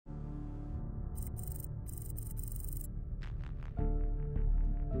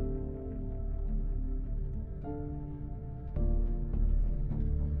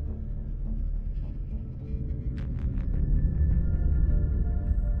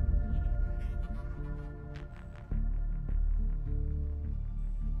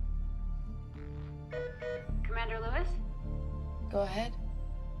Commander Lewis? Go ahead.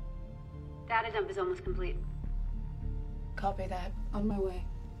 Data dump is almost complete. Copy that. On my way.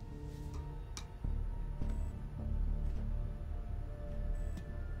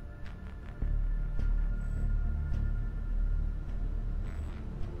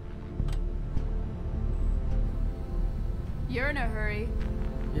 You're in a hurry.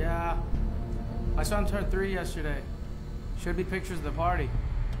 Yeah. My son turned 3 yesterday. Should be pictures of the party.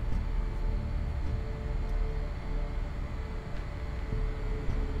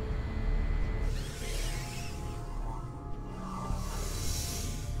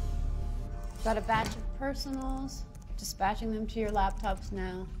 Got a batch of personals. Dispatching them to your laptops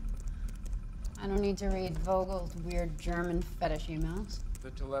now. I don't need to read Vogel's weird German fetish emails.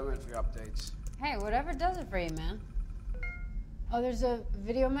 The telemetry updates. Hey, whatever does it for you, man. Oh, there's a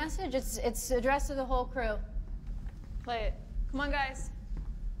video message? It's addressed to the whole crew. Play it. Come on, guys.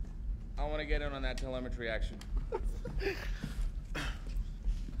 I want to get in on that telemetry action.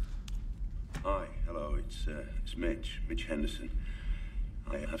 Hi, hello, it's Mitch Henderson.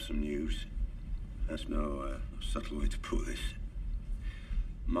 I have some news. There's no subtle way to put this.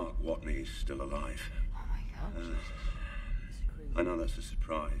 Mark Watney is still alive. Oh my God. I know that's a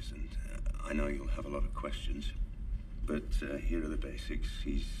surprise, and I know you'll have a lot of questions. But here are the basics.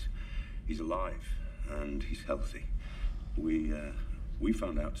 He's alive, and he's healthy. We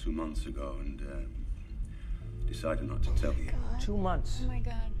found out 2 months ago, and decided not to tell you. 2 months. Oh my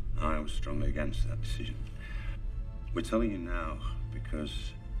God. I was strongly against that decision. We're telling you now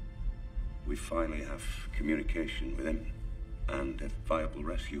because we finally have communication with him and a viable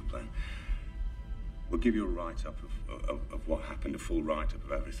rescue plan. We'll give you a write-up of what happened, a full write-up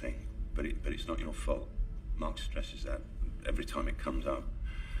of everything, but it's not your fault. Mark stresses that every time it comes out.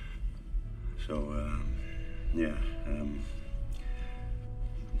 So,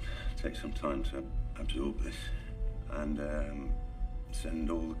 take some time to absorb this, and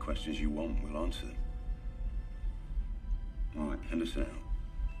send all the questions you want. We'll answer them. All right, Henderson out.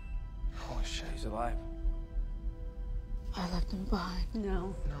 Holy shit, he's alive. I left him behind.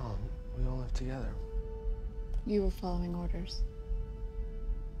 No. No, we all live together. You were following orders.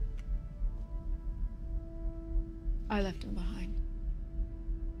 I left him behind.